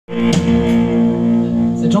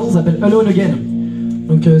chanson s'appelle Alone Again.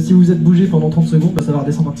 Donc si vous êtes bougé pendant 30 secondes, bah, ça va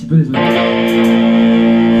redescendre un petit peu, désolé.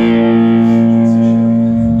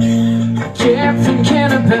 Keep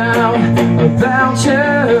thinking about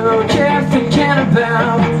you. Keep thinking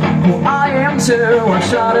about who I am too. I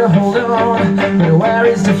try to hold on, but where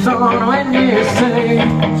is the fun when you stay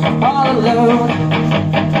all alone?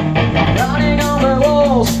 Running on the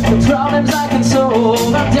walls, the problems I can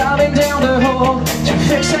solve. I'm diving down the hole to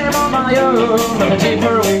fix them on my own. But the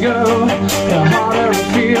deeper we go, the harder it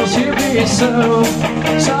feels to be so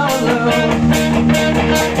alone.